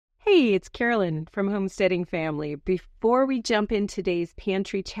Hey, it's Carolyn from Homesteading Family. Before we jump in today's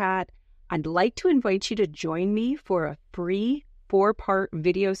pantry chat, I'd like to invite you to join me for a free 4-part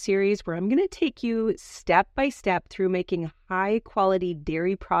video series where I'm going to take you step by step through making high quality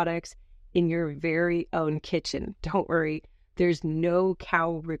dairy products in your very own kitchen. Don't worry, there's no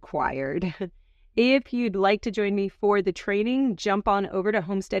cow required. If you'd like to join me for the training, jump on over to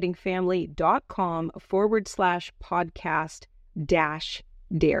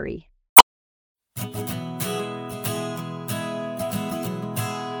homesteadingfamily.com/podcast-dairy.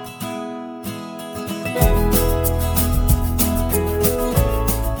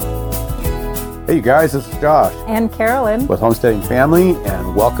 Hey you guys, this is Josh and Carolyn with Homesteading Family,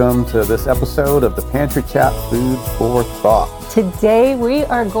 and welcome to this episode of the Pantry Chat Food for Thought. Today we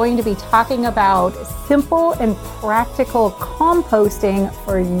are going to be talking about simple and practical composting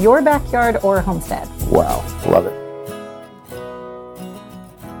for your backyard or homestead. Wow, love it.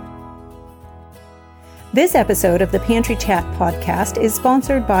 This episode of the Pantry Chat podcast is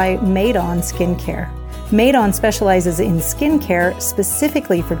sponsored by Made On Skincare. Made On specializes in skincare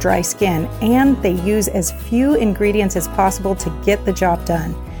specifically for dry skin, and they use as few ingredients as possible to get the job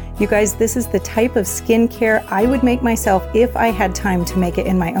done. You guys, this is the type of skincare I would make myself if I had time to make it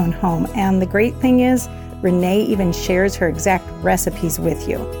in my own home. And the great thing is, Renee even shares her exact recipes with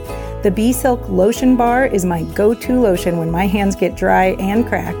you. The Bee Silk Lotion Bar is my go-to lotion when my hands get dry and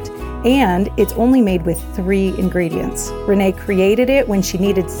cracked. And it's only made with 3 ingredients. Renee created it when she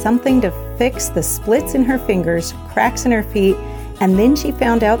needed something to fix the splits in her fingers, cracks in her feet, and then she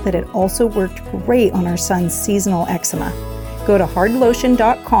found out that it also worked great on her son's seasonal eczema. Go to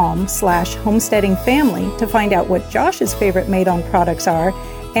hardlotion.com/homesteadingfamily to find out what Josh's favorite Made On products are,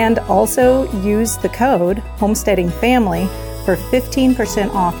 and also use the code homesteadingfamily for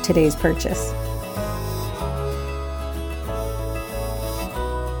 15% off today's purchase.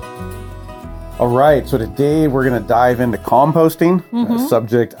 All right, so today we're going to dive into composting, a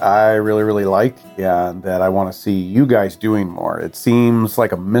subject I really like and that I want to see you guys doing more. It seems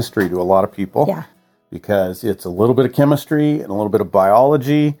like a mystery to a lot of people because it's a little bit of chemistry and a little bit of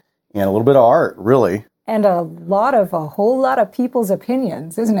biology and a little bit of art, really. And a whole lot of people's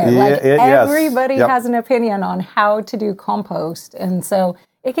opinions, isn't it? Everybody has an opinion on how to do compost. And so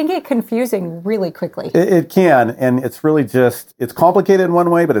it can get confusing really quickly. It can, and it's really it's complicated in one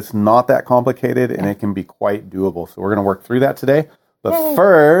way, but it's not that complicated, and it can be quite doable. So we're going to work through that today. But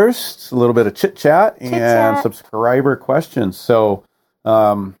first, a little bit of chit-chat and subscriber questions. So,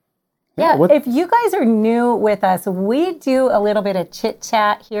 if you guys are new with us, we do a little bit of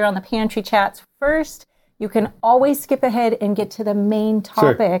chit-chat here on the Pantry Chats. First, you can always skip ahead and get to the main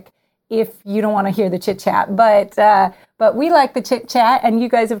topic. Sure. If you don't want to hear the chit-chat. But we like the chit-chat, and you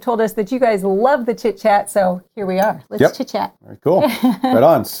guys have told us that you guys love the chit-chat, so here we are. Let's chit-chat. Very cool. Right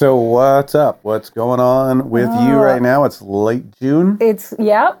on. So what's up? What's going on with you right now? It's late June.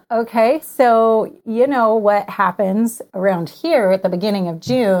 Okay. So you know what happens around here at the beginning of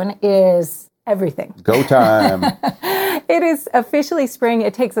June is everything. Go time. It is officially spring.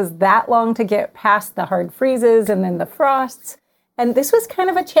 It takes us that long to get past the hard freezes and then the frosts. And this was kind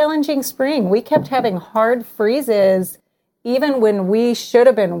of a challenging spring. We kept having hard freezes even when we should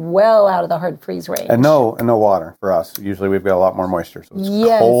have been well out of the hard freeze range. And no water for us. Usually we've got a lot more moisture, so it's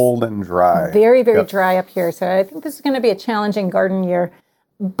cold and dry. Very, very dry up here. So I think this is going to be a challenging garden year.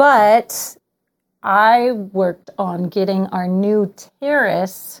 But I worked on getting our new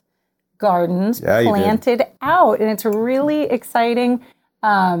terrace gardens planted out. And it's really exciting.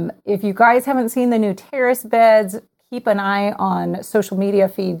 If you guys haven't seen the new terrace beds, keep an eye on social media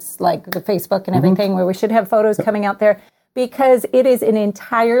feeds like the Facebook and everything where we should have photos coming out there, because it is an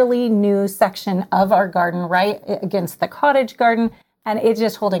entirely new section of our garden right against the cottage garden, and it's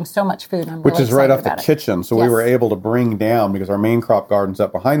just holding so much food. Which is right off the kitchen. So we were able to bring down, because our main crop garden's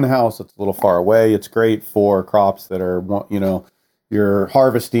up behind the house. It's a little far away. It's great for crops that are, you're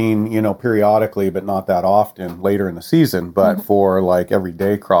harvesting, periodically, but not that often later in the season. But for like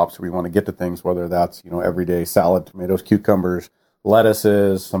everyday crops, we want to get to things, whether that's, everyday salad, tomatoes, cucumbers,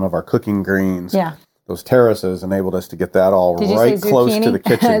 lettuces, some of our cooking greens. Yeah. Those terraces enabled us to get that all right close to the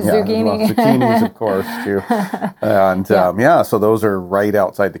kitchen. Zucchini. Zucchinis, of course, too. And so those are right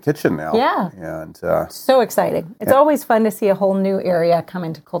outside the kitchen now. Yeah. And so exciting. It's always fun to see a whole new area come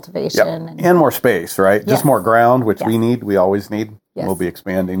into cultivation. And more space, right? Just more ground, which we always need. Yes. We'll be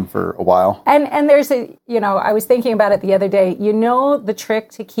expanding for a while. And there's I was thinking about it the other day. You know the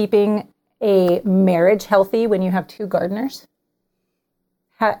trick to keeping a marriage healthy when you have 2 gardeners?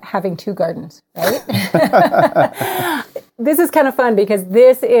 Having 2 gardens, right? This is kind of fun because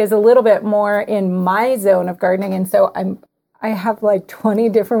this is a little bit more in my zone of gardening. And so I have like 20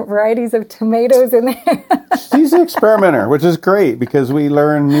 different varieties of tomatoes in there. She's an experimenter, which is great because we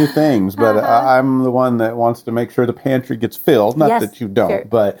learn new things. But I'm the one that wants to make sure the pantry gets filled. Not that you don't,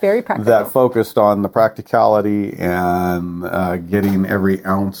 but very practical. That focused on the practicality and getting every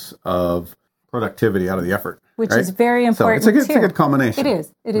ounce of productivity out of the effort. Which is very important, so it's a good combination. It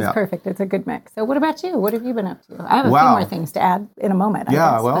is. It is perfect. It's a good mix. So what about you? What have you been up to? I have a few more things to add in a moment.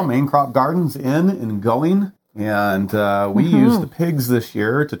 Main Crop Gardens in and going. And we used the pigs this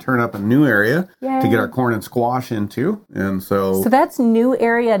year to turn up a new area to get our corn and squash into. And so that's new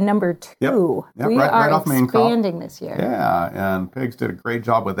area number 2. Yep, we right are off Main Crop. expanding this year. Yeah, and pigs did a great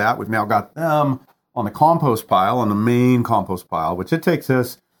job with that. We've now got them on the compost pile, on the main compost pile, which it takes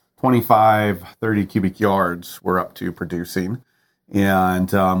us 25, 30 cubic yards we're up to producing.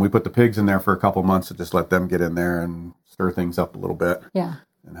 And we put the pigs in there for a couple months to just let them get in there and stir things up a little bit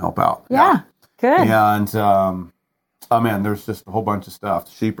and help out. Yeah. Good. And there's just a whole bunch of stuff.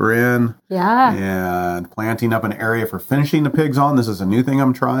 The sheep are in. Yeah. And planting up an area for finishing the pigs on. This is a new thing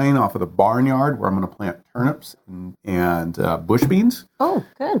I'm trying off of the barnyard where I'm going to plant turnips and bush beans. Oh,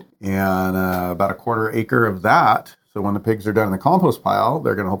 good. And about a 1/4 acre of that. So when the pigs are done in the compost pile,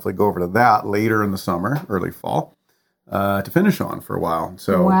 they're going to hopefully go over to that later in the summer, early fall, to finish on for a while.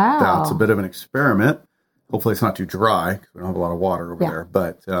 So that's a bit of an experiment. Hopefully it's not too dry because we don't have a lot of water over there.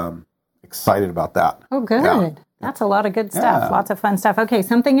 But excited about that. Oh, good. Yeah. That's a lot of good stuff. Lots of fun stuff. Okay,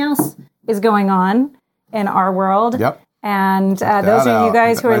 something else is going on in our world. Yep. And those of you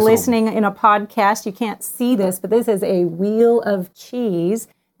guys who are listening in a podcast, you can't see this, but this is a wheel of cheese.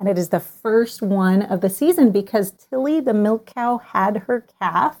 And it is the first one of the season because Tilly, the milk cow, had her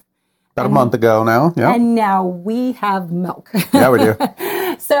calf. About a month ago now. Yeah. And now we have milk. Yeah, we do.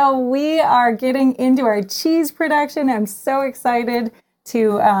 So we are getting into our cheese production. I'm so excited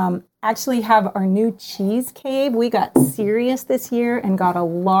to actually have our new cheese cave. We got serious this year and got a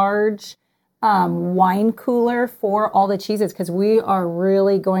large wine cooler for all the cheeses because we are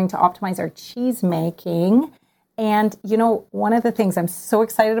really going to optimize our cheese making. And, one of the things I'm so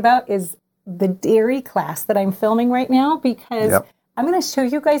excited about is the dairy class that I'm filming right now because I'm going to show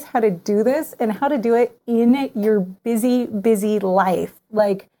you guys how to do this and how to do it in your busy, busy life.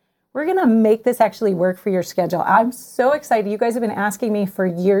 Like, we're going to make this actually work for your schedule. I'm so excited. You guys have been asking me for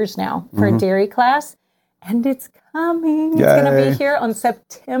years now for a dairy class, and it's coming. Yay. It's going to be here on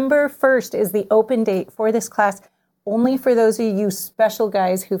September 1st is the open date for this class, only for those of you special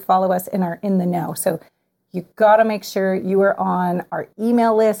guys who follow us and are in the know. So you got to make sure you are on our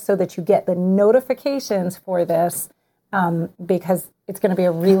email list so that you get the notifications for this because it's going to be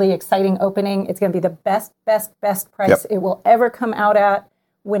a really exciting opening. It's going to be the best price it will ever come out at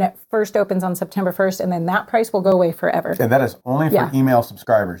when it first opens on September 1st, and then that price will go away forever. And that is only for email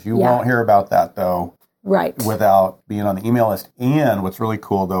subscribers. You won't hear about that, though, without being on the email list. And what's really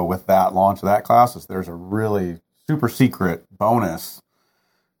cool, though, with that launch of that class is there's a really super secret bonus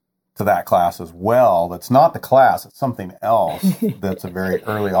to that class as well. That's not the class. It's something else that's a very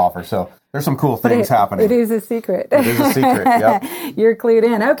early offer. So there's some cool things happening. It is a secret. It is a secret, yep. You're clued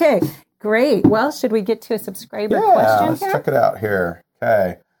in. Okay, great. Well, should we get to a subscriber question let's check it out here.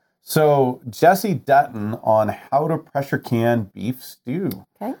 Okay. So Jesse Dutton on how to pressure can beef stew.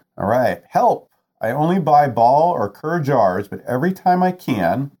 Okay. All right. Help. I only buy ball or cur jars, but every time I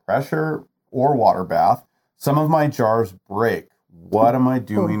can, pressure or water bath, some of my jars break. What am I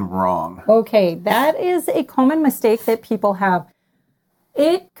doing wrong? Okay, that is a common mistake that people have.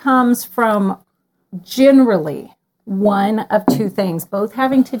 It comes from generally one of two things, both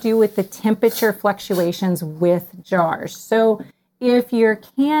having to do with the temperature fluctuations with jars. So if you're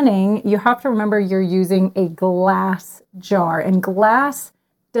canning, you have to remember you're using a glass jar, and glass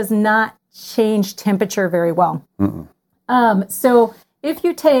does not change temperature very well. So if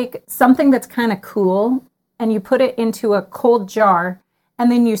you take something that's kind of cool and you put it into a cold jar,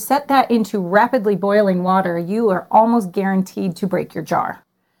 and then you set that into rapidly boiling water, you are almost guaranteed to break your jar.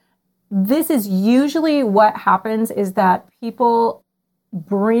 This is usually what happens is that people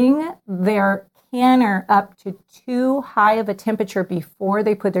bring their canner up to too high of a temperature before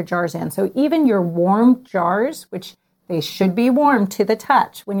they put their jars in. So even your warm jars, which they should be warm to the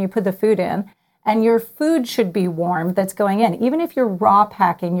touch when you put the food in, and your food should be warm that's going in. Even if you're raw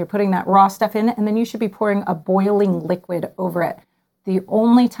packing, you're putting that raw stuff in, and then you should be pouring a boiling liquid over it. The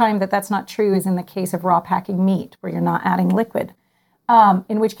only time that that's not true is in the case of raw packing meat, where you're not adding liquid.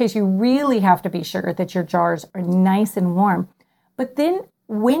 In which case you really have to be sure that your jars are nice and warm. But then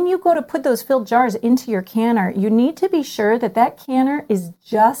when you go to put those filled jars into your canner, you need to be sure that that canner is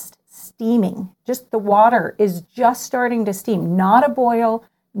just steaming. Just the water is just starting to steam, not a boil,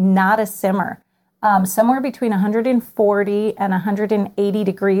 not a simmer. Somewhere between 140 and 180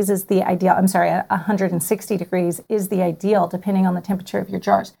 degrees is the ideal. 160 degrees is the ideal, depending on the temperature of your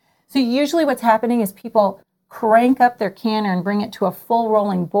jars. So usually what's happening is people crank up their canner and bring it to a full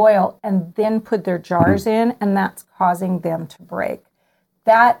rolling boil and then put their jars in, and that's causing them to break.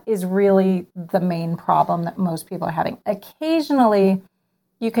 That is really the main problem that most people are having. Occasionally,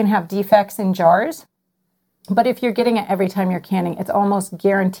 you can have defects in jars, but if you're getting it every time you're canning, it's almost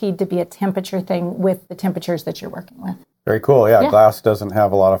guaranteed to be a temperature thing with the temperatures that you're working with. Very cool. Yeah, glass doesn't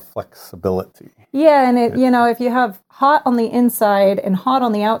have a lot of flexibility. Yeah, and if you have hot on the inside and hot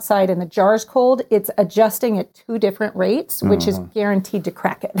on the outside and the jar's cold, it's adjusting at two different rates, which is guaranteed to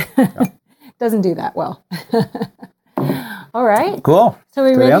crack it. Yeah. Doesn't do that well. All right. Cool. So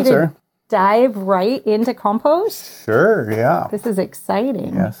we're ready to dive right into compost? Sure, yeah. This is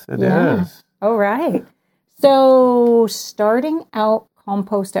exciting. Yes, it is. All right. So starting out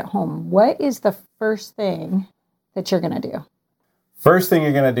compost at home, what is the first thing that you're going to do? First thing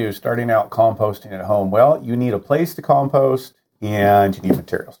you're going to do starting out composting at home, well, you need a place to compost and you need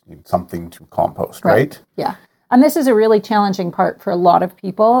materials. You need something to compost, right? Yeah. And this is a really challenging part for a lot of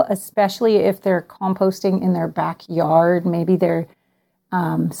people, especially if they're composting in their backyard. Maybe they're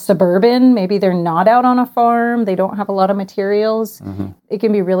suburban. Maybe they're not out on a farm. They don't have a lot of materials. It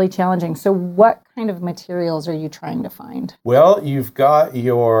can be really challenging. So what kind of materials are you trying to find? Well, you've got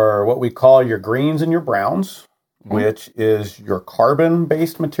your what we call your greens and your browns, which is your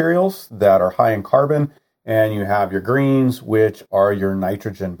carbon-based materials that are high in carbon. And you have your greens, which are your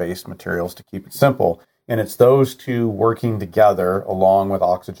nitrogen-based materials, to keep it simple. And it's those two working together along with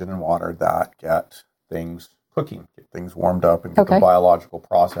oxygen and water that get things cooking, get things warmed up, and get the biological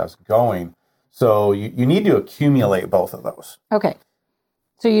process going. So you need to accumulate both of those. Okay.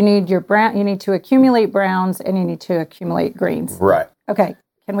 So you need you need to accumulate browns and you need to accumulate greens. Right. Okay.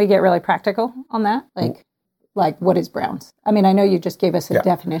 Can we get really practical on that? Like what is browns? I mean, I know you just gave us a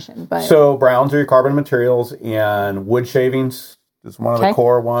definition, but... So browns are your carbon materials, and wood shavings is one of the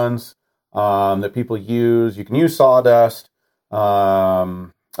core ones that people use. You can use sawdust.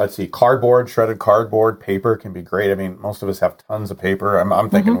 Let's see, cardboard, shredded cardboard, paper can be great. I mean, most of us have tons of paper. I'm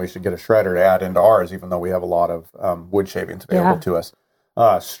thinking we should get a shredder to add into ours, even though we have a lot of wood shavings available to us.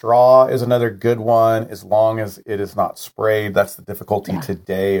 Straw is another good one, as long as it is not sprayed. That's the difficulty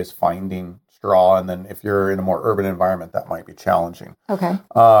today, is finding straw. And then if you're in a more urban environment, that might be challenging. Okay.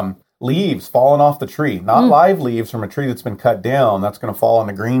 Leaves falling off the tree, not live leaves from a tree that's been cut down. That's going to fall in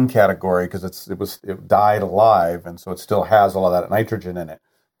the green category because it died alive, and so it still has a lot of that nitrogen in it.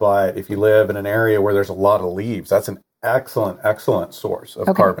 But if you live in an area where there's a lot of leaves, that's an excellent source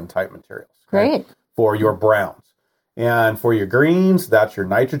of carbon type materials. Great. For your browns. And for your greens, that's your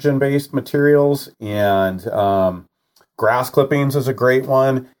nitrogen based materials. And grass clippings is a great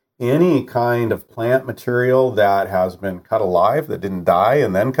one. Any kind of plant material that has been cut alive, that didn't die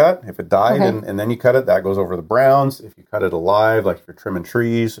and then cut. If it died and then you cut it, that goes over the browns. If you cut it alive, like if you're trimming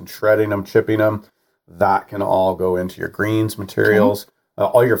trees and shredding them, chipping them, that can all go into your greens materials.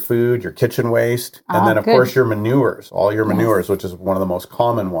 All your food, your kitchen waste, and then, of course, your manures, all your manures, which is one of the most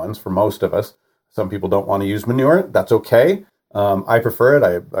common ones for most of us. Some people don't want to use manure. That's okay. I prefer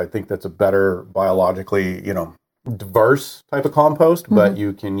it. I think that's a better biologically, diverse type of compost, but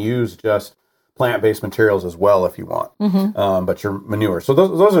you can use just plant-based materials as well if you want. But your manure. So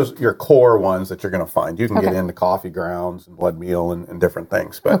those are your core ones that you're going to find. You can get into coffee grounds and blood meal and different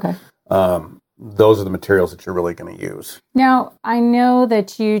things. But those are the materials that you're really going to use. Now, I know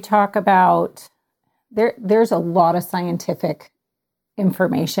that you talk about there's a lot of scientific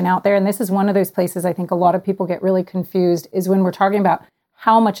information out there. And this is one of those places I think a lot of people get really confused, is when we're talking about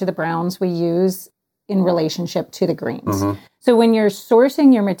how much of the browns we use in relationship to the greens. So when you're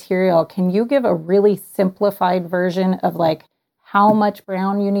sourcing your material, can you give a really simplified version of like how much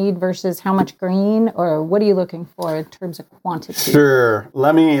brown you need versus how much green, or what are you looking for in terms of quantity? Sure.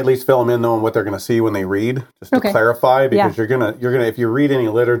 Let me at least fill them in on what they're going to see when they read, just to clarify, because you're gonna if you read any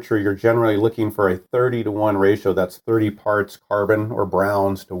literature, you're generally looking for a 30-to-1 ratio. That's 30 parts carbon or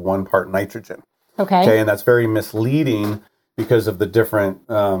browns to 1 part nitrogen. Okay. And that's very misleading because of the different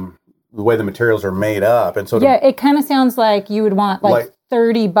the way the materials are made up. And so it kind of sounds like you would want like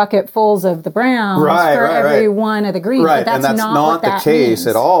 30 bucketfuls of the browns for every one of the greens. Right, but that's not the case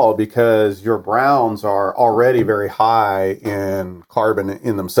at all, because your browns are already very high in carbon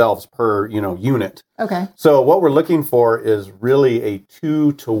in themselves per unit. Okay. So what we're looking for is really a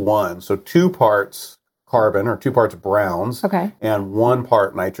 2-to-1. So 2 parts carbon or 2 parts browns and 1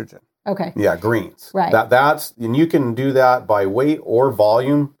 part nitrogen. Okay. Yeah, greens. Right. And you can do that by weight or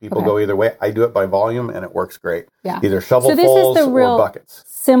volume. People go either way. I do it by volume, and it works great. Yeah. Either shovelfuls or buckets.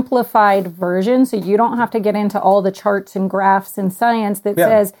 Simplified version, so you don't have to get into all the charts and graphs and science that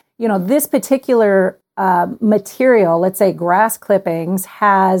says, this particular material, let's say grass clippings,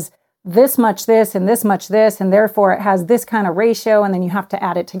 has this much this and this much this, and therefore it has this kind of ratio, and then you have to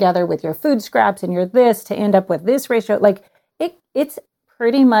add it together with your food scraps and your this to end up with this ratio. Like it's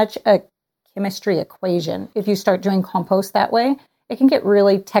pretty much a chemistry equation. If you start doing compost that way, it can get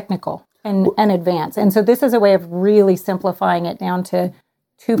really technical and advanced. And so this is a way of really simplifying it down to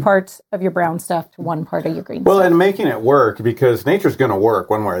 2 parts of your brown stuff to 1 part of your green stuff. Well, and making it work, because nature's going to work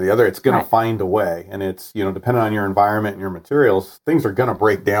one way or the other. It's going to find a way. And it's, depending on your environment and your materials, things are going to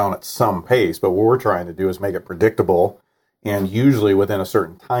break down at some pace. But what we're trying to do is make it predictable and usually within a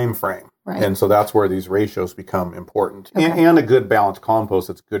certain time frame. Right. And so that's where these ratios become important. Okay. And a good balanced compost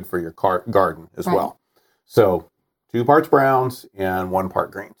that's good for your garden as well. So 2 parts browns and 1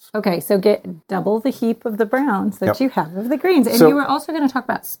 part greens. Okay, so get double the heap of the browns that you have of the greens. And you were also going to talk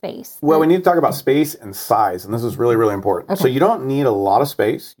about space. Well, we need to talk about space and size, and this is really, really important. Okay. So you don't need a lot of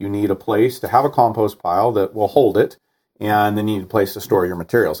space. You need a place to have a compost pile that will hold it, and then you need a place to store your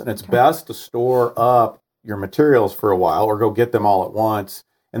materials. And it's best to store up your materials for a while or go get them all at once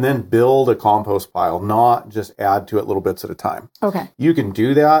and then build a compost pile, not just add to it little bits at a time. Okay. You can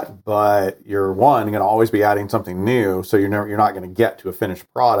do that, but you're going to always be adding something new, so you're not going to get to a finished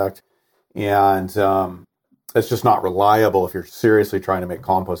product, and it's just not reliable if you're seriously trying to make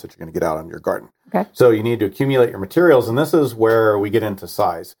compost that you're going to get out in your garden. Okay. So you need to accumulate your materials, and this is where we get into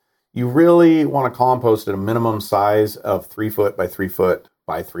size. You really want to compost at a minimum size of 3 foot by 3 foot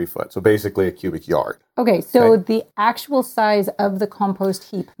by 3 foot. So basically a cubic yard. Okay, so the actual size of the compost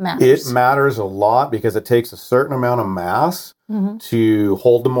heap matters. It matters a lot because it takes a certain amount of mass to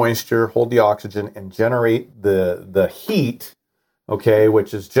hold the moisture, hold the oxygen, and generate the heat,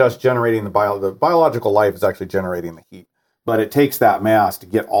 which is just generating the biological life is actually generating the heat. But it takes that mass to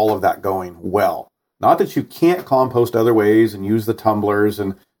get all of that going well. Not that you can't compost other ways and use the tumblers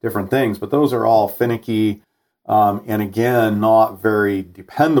and different things, but those are all finicky, and again, not very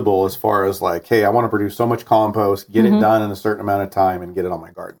dependable as far as like, hey, I want to produce so much compost, get it done in a certain amount of time, and get it on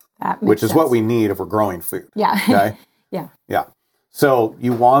my garden, which is what we need if we're growing food. Yeah. Okay. Yeah. So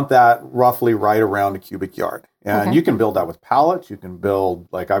you want that roughly right around a cubic yard, and you can build that with pallets. You can build,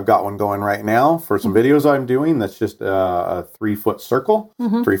 like I've got one going right now for some videos I'm doing. That's just a 3 foot circle,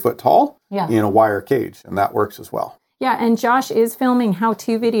 3 foot tall, in a wire cage, and that works as well. Yeah, and Josh is filming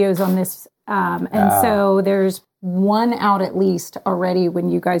how-to videos on this. So there's one out at least already when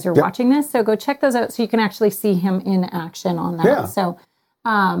you guys are watching this. So go check those out so you can actually see him in action on that. Yeah. So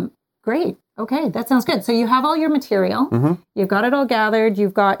great. Okay, that sounds good. So you have all your material. You've got it all gathered.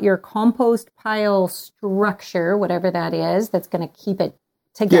 You've got your compost pile structure, whatever that is, that's going to keep it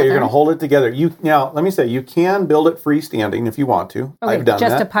together. Yeah, you're going to hold it together. Now, let me say, you can build it freestanding if you want to. Okay, I've done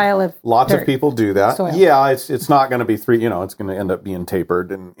just that. A pile of Lots dirt, of people do that. soil. Yeah, it's not going to be it's going to end up being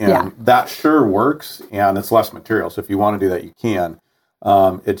tapered, and that sure works, and it's less material. So if you want to do that, you can.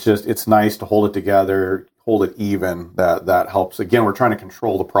 It's nice to hold it together, hold it even. That helps. Again, we're trying to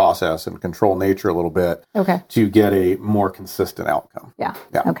control the process and control nature a little bit to get a more consistent outcome. Yeah.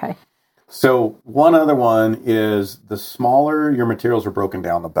 Okay. So one other one is the smaller your materials are broken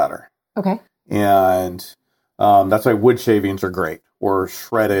down, the better. Okay. And that's why wood shavings are great, or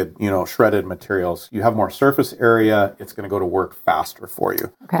shredded materials. You have more surface area. It's going to go to work faster for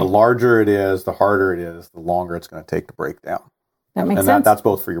you. Okay. The larger it is, the harder it is, the longer it's going to take to break down. That makes sense. That's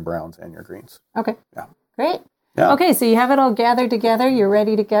both for your browns and your greens. Okay. Yeah. Great. Yeah. Okay, so you have it all gathered together. You're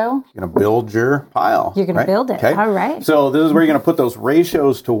ready to go. You're going to build your pile. You're going to build it. Okay. All right. So this is where you're going to put those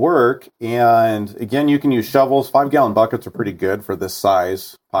ratios to work. And again, you can use shovels. 5-gallon buckets are pretty good for this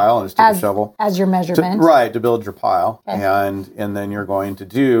size pile. And just take a shovel. As your measurement. To build your pile. Okay. And then you're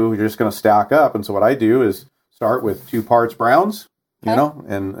just going to stack up. And so what I do is start with 2 parts browns,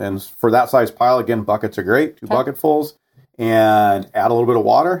 and for that size pile, again, buckets are great. 2 bucketfuls. And add a little bit of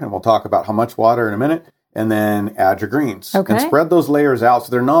water. And we'll talk about how much water in a minute. And then add your greens. Okay. And spread those layers out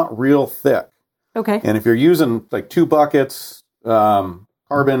so they're not real thick. Okay. And if you're using like 2 buckets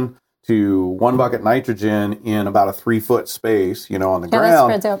carbon to 1 bucket nitrogen in about a 3 foot space, on the ground. That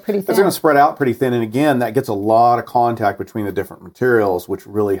spreads out pretty thin. It's going to spread out pretty thin. And again, that gets a lot of contact between the different materials, which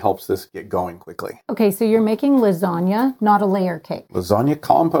really helps this get going quickly. Okay, so you're making lasagna, not a layer cake. Lasagna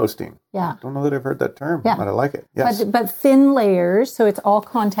composting. Yeah. Don't know that I've heard that term, but I like it. Yes. But thin layers, so it's all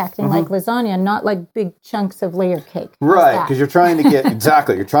contacting like lasagna, not like big chunks of layer cake. Right, because you're trying to get,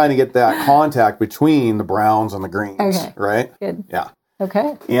 that contact between the browns and the greens. Okay. Right? Good. Yeah.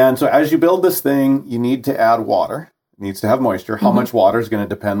 Okay. And so as you build this thing, you need to add water. It needs to have moisture. How much water is going to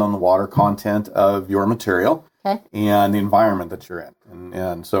depend on the water content of your material and the environment that you're in.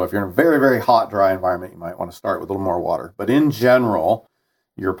 And so if you're in a very, very hot, dry environment, you might want to start with a little more water. But in general,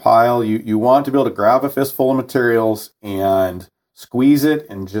 your pile, you want to be able to grab a fistful of materials and squeeze it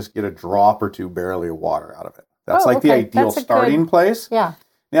and just get a drop or two barely of water out of it. That's the ideal starting place. Yeah.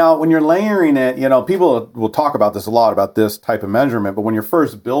 Now, when you're layering it, people will talk about this a lot, about this type of measurement, but when you're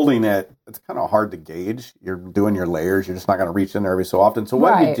first building it, it's kind of hard to gauge. You're doing your layers. You're just not going to reach in there every so often. So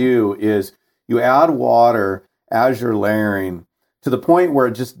what you do is you add water as you're layering to the point where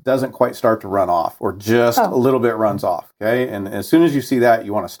it just doesn't quite start to run off, or just a little bit runs off, okay? And as soon as you see that,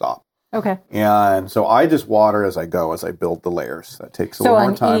 you want to stop. Okay. And so I just water as I go, as I build the layers. That takes a little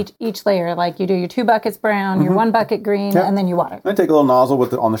more time. So on each layer, like you do your 2 buckets brown, your 1 bucket green, and then you water. I take a little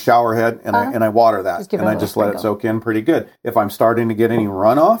nozzle on the shower head, and I water that, and I just let it soak in pretty good. If I'm starting to get any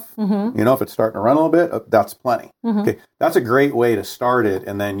runoff, if it's starting to run a little bit, that's plenty. Okay, that's a great way to start it,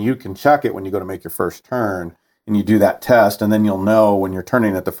 and then you can check it when you go to make your first turn, and you do that test, and then you'll know when you're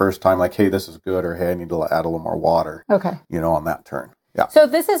turning it the first time, like, hey, this is good, or hey, I need to add a little more water. Okay. On that turn. Yeah. So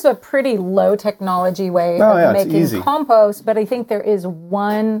this is a pretty low technology way of making compost, but I think there is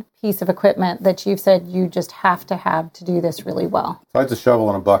one piece of equipment that you've said you just have to do this really well. Besides a shovel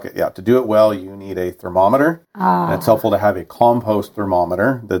and a bucket, to do it well, you need a thermometer. And it's helpful to have a compost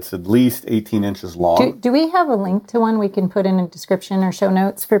thermometer that's at least 18 inches long. Do we have a link to one we can put in a description or show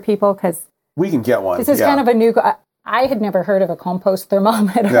notes for people? Because we can get one. This is kind of a new... I had never heard of a compost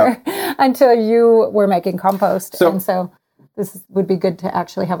thermometer until you were making compost. So this would be good to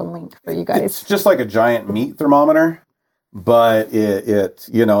actually have a link for you guys. It's just like a giant meat thermometer, but it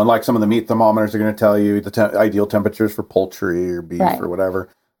and like some of the meat thermometers are going to tell you the ideal temperatures for poultry or beef or whatever.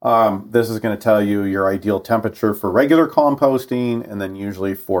 This is going to tell you your ideal temperature for regular composting, and then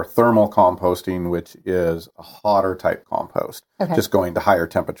usually for thermal composting, which is a hotter type compost, just going to higher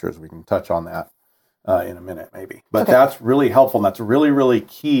temperatures. We can touch on that in a minute maybe. But that's really helpful, and that's really, really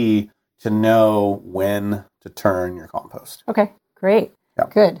key to know when to turn your compost. Okay, great. Yeah.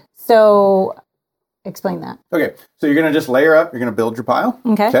 Good. So explain that. Okay, so you're going to just layer up. You're going to build your pile.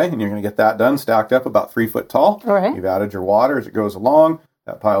 Okay. And you're going to get that done, stacked up about 3 foot tall. All right. You've added your water as it goes along.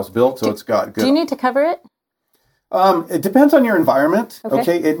 That pile's built, so it's got good. Do you need to cover it? It depends on your environment.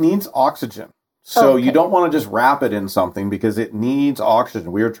 Okay. It needs oxygen. So you don't want to just wrap it in something, because it needs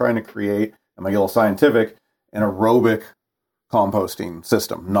oxygen. We are trying to create, I'm going to get a little scientific, an aerobic composting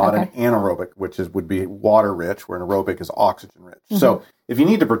system, not an anaerobic, which would be water rich, where an aerobic is oxygen rich. So if you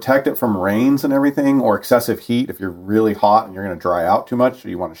need to protect it from rains and everything, or excessive heat, if you're really hot and you're going to dry out too much, or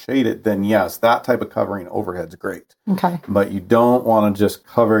you want to shade it, then yes, that type of covering overhead's great. Okay. But you don't want to just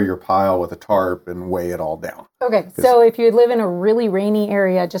cover your pile with a tarp and weigh it all down. Okay. So if you live in a really rainy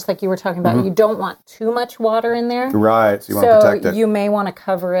area, just like you were talking about, you don't want too much water in there. Right. So you want to protect it. You may want to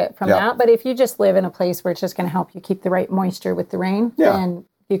cover it from that. But if you just live in a place where it's just going to help you keep the right moisture with the rain, then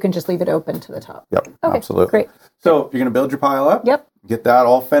you can just leave it open to the top. Yep. Okay, absolutely. Great. So you're going to build your pile up. Yep. Get that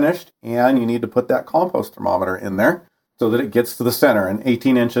all finished, and you need to put that compost thermometer in there so that it gets to the center. And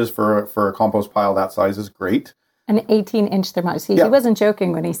 18 inches for a compost pile that size is great. An 18-inch thermometer. See, he wasn't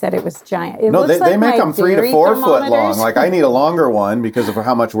joking when he said it was giant. It they make them 3 to 4 foot long. Like, I need a longer one because of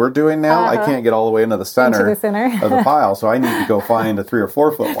how much we're doing now. I can't get all the way into the center of the pile, so I need to go find a 3 or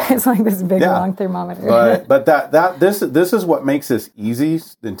 4 foot one. It's like this big long thermometer. But this is what makes this easy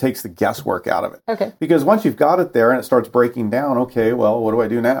and takes the guesswork out of it. Okay. Because once you've got it there and it starts breaking down, okay, well, what do I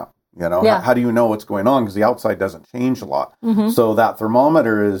do now? How do you know what's going on? Because the outside doesn't change a lot. So that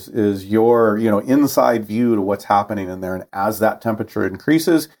thermometer is your, inside view to what's happening in there. And as that temperature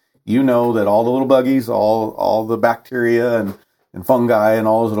increases, you know that all the little buggies, all the bacteria and fungi and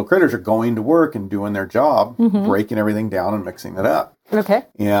all those little critters are going to work and doing their job, breaking everything down and mixing it up. Okay.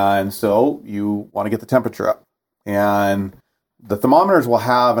 And so you want to get the temperature up. And the thermometers will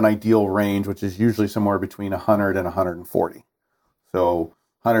have an ideal range, which is usually somewhere between 100 and 140. So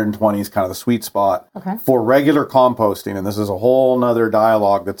 120 is kind of the sweet spot for regular composting. And this is a whole nother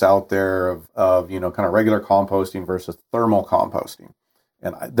dialogue that's out there of kind of regular composting versus thermal composting.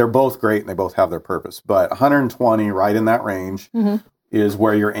 And they're both great and they both have their purpose. But 120, right in that range, is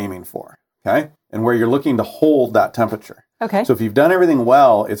where you're aiming for. Okay. And where you're looking to hold that temperature. Okay. So if you've done everything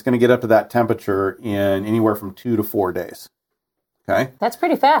well, it's going to get up to that temperature in anywhere from 2 to 4 days. Okay. That's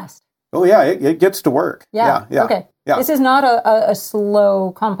pretty fast. Oh, yeah. It gets to work. Yeah. Okay. Yeah. This is not a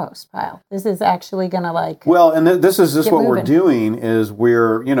slow compost pile. This is actually going to Well, and this is just what we're doing is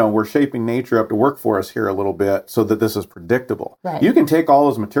we're shaping nature up to work for us here a little bit so that this is predictable. Right. You can take all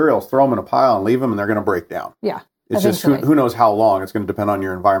those materials, throw them in a pile and leave them and they're going to break down. Yeah. It's just who knows how long. It's going to depend on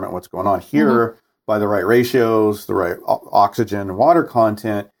your environment, what's going on. Here, by the right ratios, the right oxygen and water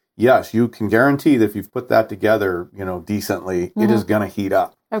content, yes, you can guarantee that if you've put that together, decently, it is going to heat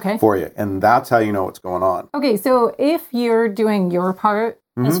up for you. And that's how you know what's going on. Okay, so if you're doing your part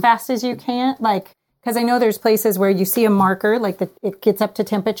as fast as you can, because I know there's places where you see a marker, it gets up to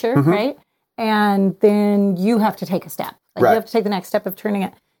temperature, right? And then you have to take a step. You have to take the next step of turning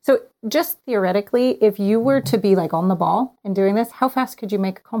it. So just theoretically, if you were to be on the ball and doing this, how fast could you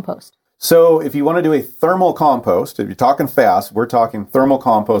make a compost? So if you want to do a thermal compost, if you're talking fast, we're talking thermal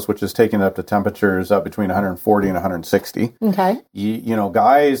compost, which is taking it up to temperatures up between 140 and 160. Okay.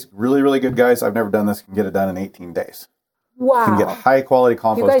 Guys, really, really good guys, I've never done this, can get it done in 18 days. Wow. Can get high quality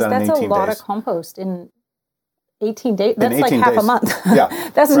compost done in 18 days. That's a lot of compost in 18 days. That's 18 half days. A month. Yeah.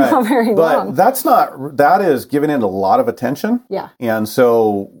 That's not very long. But that is giving it a lot of attention. Yeah. And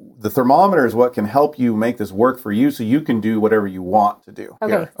so the thermometer is what can help you make this work for you so you can do whatever you want to do.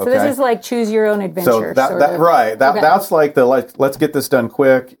 Okay. So this is choose your own adventure. So that's let's get this done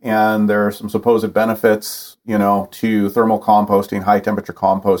quick. And there are some supposed benefits, to thermal composting, high temperature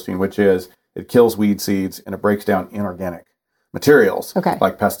composting, which is it kills weed seeds and it breaks down inorganic materials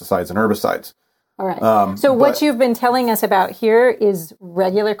like pesticides and herbicides. All right. So what you've been telling us about here is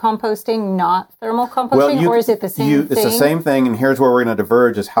regular composting, not thermal composting, or is it the same thing? It's the same thing, and here's where we're going to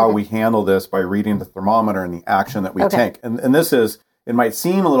diverge is how we handle this by reading the thermometer and the action that we take. And this is, it might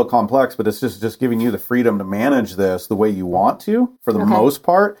seem a little complex, but it's just giving you the freedom to manage this the way you want to, for the most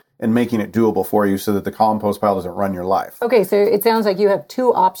part, and making it doable for you so that the compost pile doesn't run your life. Okay, so it sounds like you have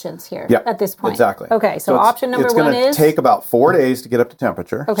two options here at this point. Exactly. Okay, so option number one is? It's going to take about 4 days to get up to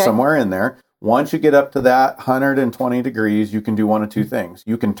temperature, somewhere in there. Once you get up to that 120 degrees, you can do one of two things.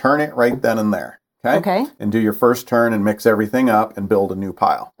 You can turn it right then and there, okay? And do your first turn and mix everything up and build a new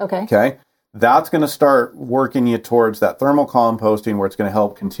pile. Okay? That's going to start working you towards that thermal composting where it's going to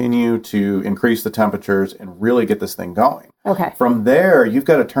help continue to increase the temperatures and really get this thing going. Okay. From there, you've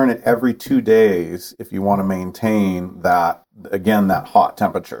got to turn it every 2 days if you want to maintain that hot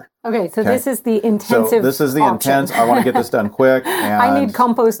temperature. Okay, so this is the intensive So this is the option. intense. I want to get this done quick. And, I need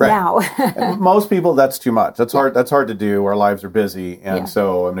compost now. And most people, that's too much. That's hard. That's hard to do. Our lives are busy. And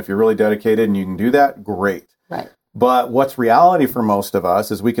so if you're really dedicated and you can do that, great. Right. But what's reality for most of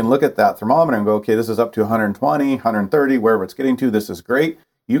us is we can look at that thermometer and go, okay, this is up to 120, 130, wherever it's getting to. This is great.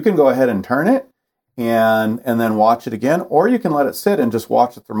 You can go ahead and turn it and then watch it again, or you can let it sit and just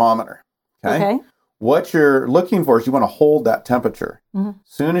watch the thermometer. Okay. What you're looking for is you want to hold that temperature. As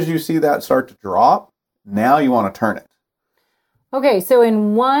soon as you see that start to drop, now you want to turn it. Okay, so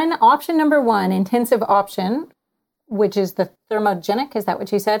in option number one, intensive option, which is the thermogenic, is that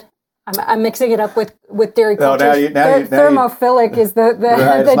what you said? I'm mixing it up with dairy culture. Thermophilic is the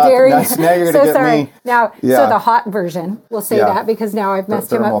dairy. Now you're going to get me. Now, so the hot version, we'll say that because now I've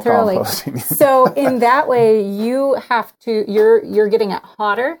messed him up thoroughly. So in that way, you're getting it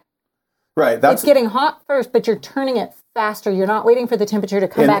hotter. Right. It's getting hot first, but you're turning it faster. You're not waiting for the temperature to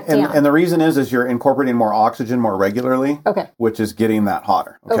come back down. And the reason is you're incorporating more oxygen more regularly. Which is getting that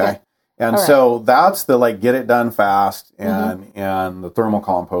hotter. Okay. And so that's the get it done fast and the thermal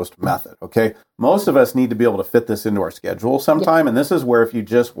compost method. Okay. Most of us need to be able to fit this into our schedule sometime. And this is where if you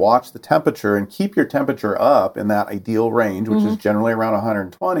just watch the temperature and keep your temperature up in that ideal range, which is generally around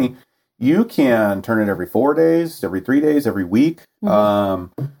 120, you can turn it every 4 days, every 3 days, every week.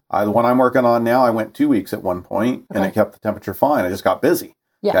 The one I'm working on now, I went 2 weeks at one point and it kept the temperature fine. I just got busy.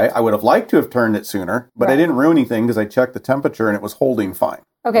 Okay. I would have liked to have turned it sooner, but I didn't ruin anything because I checked the temperature and it was holding fine.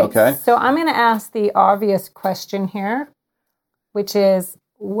 Okay. So I'm going to ask the obvious question here, which is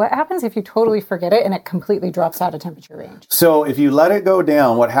what happens if you totally forget it and it completely drops out of temperature range? So if you let it go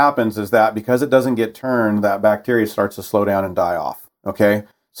down, what happens is that because it doesn't get turned, that bacteria starts to slow down and die off. Okay.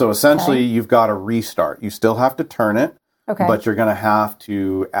 So essentially you've got to restart. You still have to turn it. But you're going to have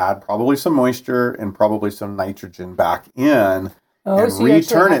to add probably some moisture and probably some nitrogen back in and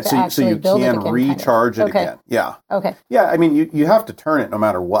return it so you can recharge it again. Yeah. Okay. Yeah, I mean, you have to turn it no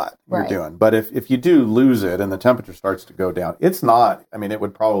matter what you're doing. But if you do lose it and the temperature starts to go down, it's not, I mean, it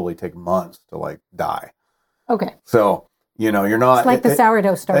would probably take months to die. Okay. So, you're not... It's like the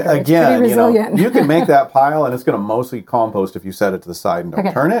sourdough starter. Again, it's pretty resilient. You can make that pile and it's going to mostly compost if you set it to the side and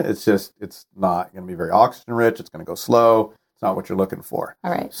don't turn it. It's not going to be very oxygen rich. It's going to go slow. It's not what you're looking for. All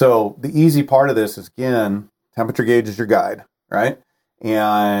right. So the easy part of this is, again, temperature gauge is your guide, right?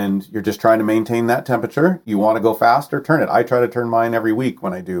 And you're just trying to maintain that temperature. You want to go faster, turn it. I try to turn mine every week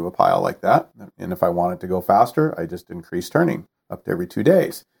when I do a pile like that. And if I want it to go faster, I just increase turning up to every 2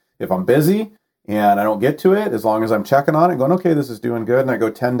 days. If I'm busy, and I don't get to it, as long as I'm checking on it, going, okay, this is doing good, and I go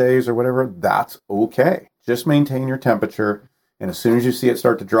 10 days or whatever, that's okay. Just maintain your temperature, and as soon as you see it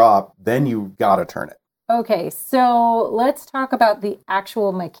start to drop, then you got to turn it. Okay, so let's talk about the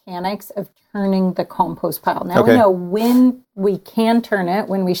actual mechanics of turning the compost pile. Now we know when we can turn it,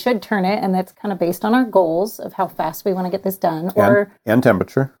 when we should turn it, and that's kind of based on our goals of how fast we want to get this done, and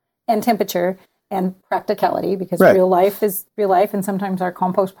temperature. And temperature. And practicality, because real life is real life, and sometimes our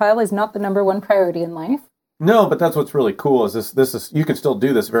compost pile is not the number one priority in life. No, but that's what's really cool is this is you can still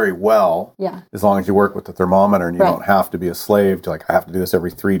do this very well, as long as you work with the thermometer, and you don't have to be a slave to like I have to do this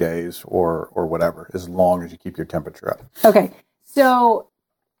every 3 days or whatever, as long as you keep your temperature up. Okay, so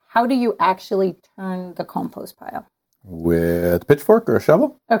how do you actually turn the compost pile? With a pitchfork or a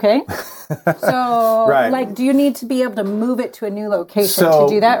shovel. Okay. So, like, do you need to be able to move it to a new location to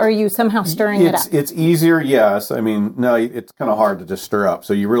do that, or are you somehow stirring it up? It's easier, yes. I mean, no, it's kind of hard to just stir up.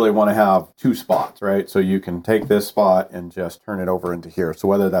 So you really want to have 2 spots, right? So you can take this spot and just turn it over into here. So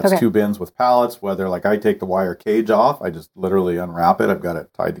whether that's 2 bins with pallets, whether like I take the wire cage off, I just literally unwrap it. I've got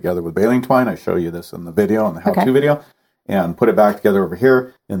it tied together with baling twine. I show you this in the video, in the how-to video, and put it back together over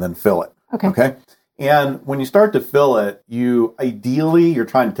here and then fill it. Okay. And when you start to fill it, you're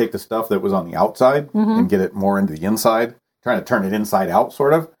trying to take the stuff that was on the outside and get it more into the inside, trying to turn it inside out,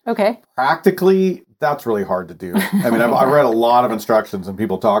 sort of. Okay. Practically, that's really hard to do. I mean, I've read a lot of instructions and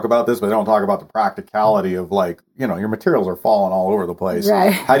people talk about this, but they don't talk about the practicality of like, your materials are falling all over the place.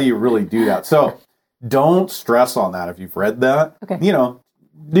 Right. How do you really do that? So don't stress on that if you've read that. Okay.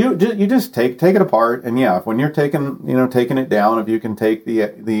 You just take it apart. And when you're taking it down, if you can take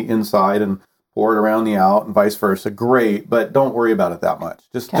the inside and pour it around the out and vice versa, great, but don't worry about it that much.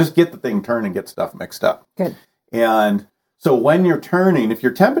 Just get the thing turned and get stuff mixed up. Good. And so when you're turning, if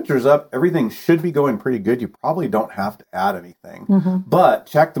your temperature's up, everything should be going pretty good. You probably don't have to add anything, but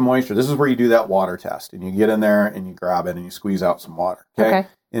check the moisture. This is where you do that water test, and you get in there and you grab it and you squeeze out some water. Okay.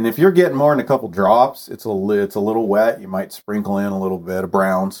 And if you're getting more than a couple drops, it's a little wet. You might sprinkle in a little bit of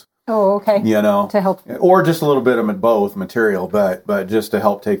browns. Oh, okay. To help, or just a little bit of both material, but just to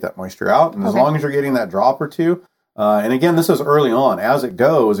help take that moisture out. And as long as you're getting that drop or two, and again, this is early on. As it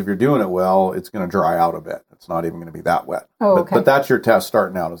goes, if you're doing it well, it's going to dry out a bit. It's not even going to be that wet. But that's your test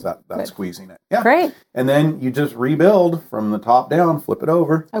starting out, is that squeezing it. Yeah. Great. And then you just rebuild from the top down, flip it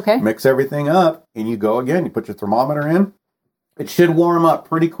over, mix everything up, and you go again. You put your thermometer in. It should warm up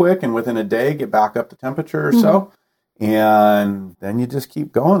pretty quick, and within a day, get back up to temperature or so. And then you just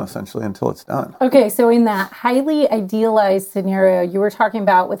keep going, essentially, until it's done. Okay, so in that highly idealized scenario you were talking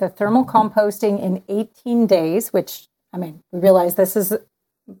about with a thermal composting in 18 days, which, I mean, we realize this is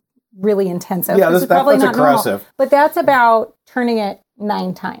really intensive. Yeah, that's aggressive. Normal, but that's about turning it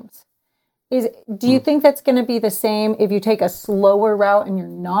 9 times. Do you think that's going to be the same if you take a slower route and you're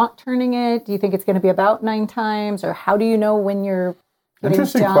not turning it? Do you think it's going to be about 9 times? Or how do you know when you're getting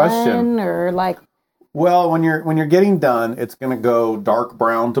Interesting done? Question. Or like... Well, when you're getting done, it's going to go dark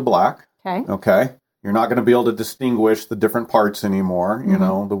brown to black. Okay. You're not going to be able to distinguish the different parts anymore.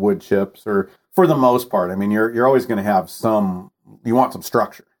 The wood chips, or for the most part. I mean, you're always going to have you want some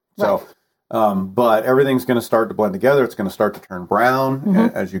structure. So, but everything's going to start to blend together. It's going to start to turn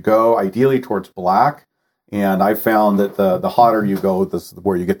brown as you go, ideally towards black. And I found that the hotter you go, this is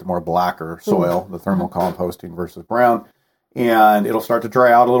where you get the more blacker soil, the thermal composting versus brown. And it'll start to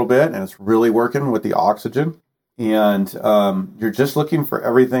dry out a little bit, and it's really working with the oxygen. And you're just looking for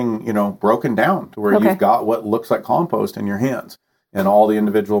everything, broken down to where you've got what looks like compost in your hands, and all the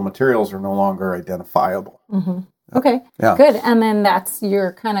individual materials are no longer identifiable. Okay, good. And then that's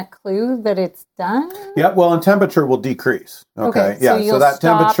your kind of clue that it's done? Yeah, well, and temperature will decrease. Okay, so you'll that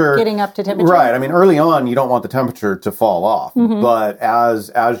stop temperature, getting up to temperature? Right. I mean, early on, you don't want the temperature to fall off. But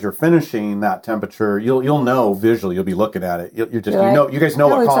as you're finishing that temperature, you'll know visually, you'll be looking at it. You guys know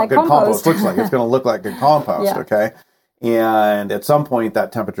what good compost looks like. It's going to look like good compost, okay? And at some point,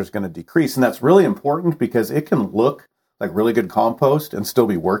 that temperature is going to decrease. And that's really important because it can look like really good compost and still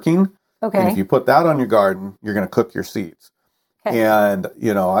be working. Okay. And if you put that on your garden, you're going to cook your seeds. Okay. And, I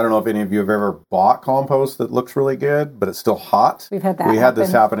don't know if any of you have ever bought compost that looks really good, but it's still hot. We've had that We had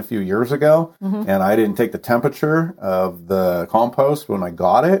this happen a few years ago, and I didn't take the temperature of the compost when I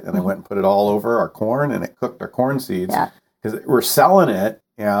got it, and I went and put it all over our corn, and it cooked our corn seeds. Because we're selling it,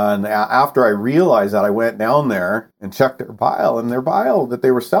 and after I realized that, I went down there and checked their bile, and their bile that they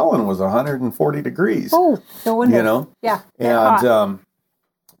were selling was 140 degrees. Oh, no wonder. Yeah. And,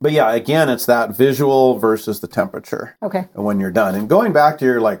 but yeah, again, it's that visual versus the temperature. Okay. When you're done. And going back to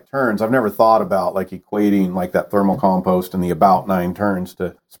your turns, I've never thought about equating that thermal compost and the about 9 turns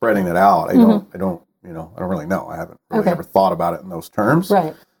to spreading it out. I don't really know. I haven't really ever thought about it in those terms.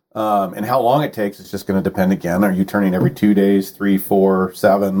 Right. And how long it takes is just going to depend again. Are you turning every 2 days, 3, 4,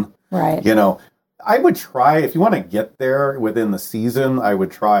 7? Right. You know, I would try, if you want to get there within the season, I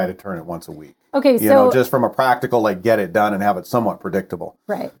would try to turn it once a week. Okay, you know, just from a practical, like, get it done and have it somewhat predictable.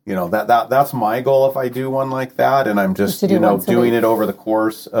 Right. You know, that's my goal if I do one like that. And I'm just, you know, doing it over the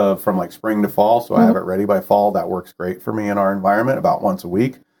course of from like spring to fall. So I have it ready by fall. That works great for me in our environment. About once a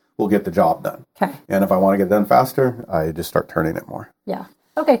week, we'll get the job done. Okay. And if I want to get it done faster, I just start turning it more. Yeah.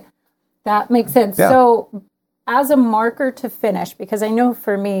 Okay. That makes sense. Yeah. So as a marker to finish, because I know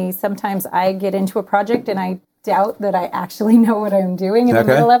for me, sometimes I get into a project and I doubt that I actually know what I'm doing in the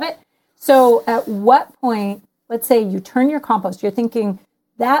middle of it. So at what point, let's say you turn your compost, you're thinking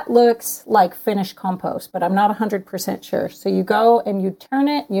that looks like finished compost, but I'm not 100% sure. So you go and you turn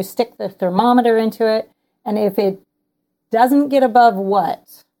it, you stick the thermometer into it. And if it doesn't get above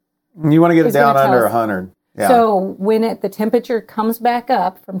what? You want to get it down under 100. Yeah. So when the temperature comes back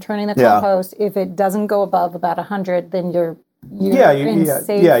up from turning the compost, if it doesn't go above about 100, then you're in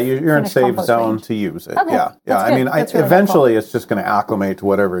safe zone range. To use it. Okay. Yeah. I mean, really eventually it's just going to acclimate to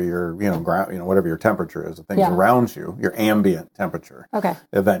whatever your whatever your temperature is, the things around you, your ambient temperature. Okay.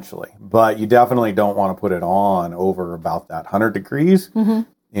 Eventually, but you definitely don't want to put it on over about that 100 degrees. Mm-hmm.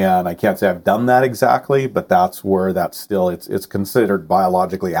 And I can't say I've done that exactly, but that's where that's still it's considered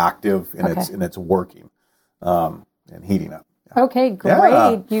biologically active and it's working and heating up. Okay, great.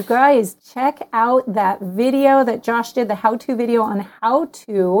 Yeah. You guys, check out that video that Josh did, the how-to video on how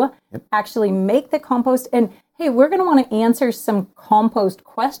to actually make the compost. And hey, we're going to want to answer some compost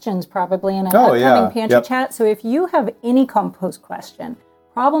questions probably in an upcoming Pantry Chat. So if you have any compost question,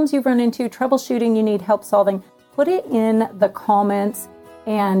 problems you've run into, troubleshooting you need help solving, put it in the comments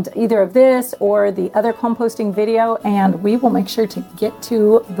and either of this or the other composting video, and we will make sure to get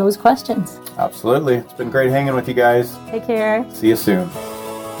to those questions. Absolutely. It's been great hanging with you guys. Take care. See you soon.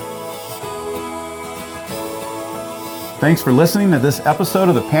 Thanks for listening to this episode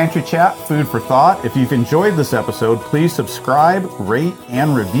of the Pantry Chat Food for Thought. If you've enjoyed this episode, please subscribe, rate,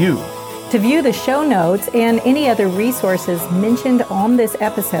 and review. To view the show notes and any other resources mentioned on this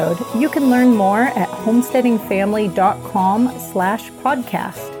episode, you can learn more at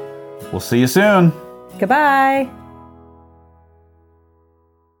homesteadingfamily.com/podcast. We'll see you soon. Goodbye.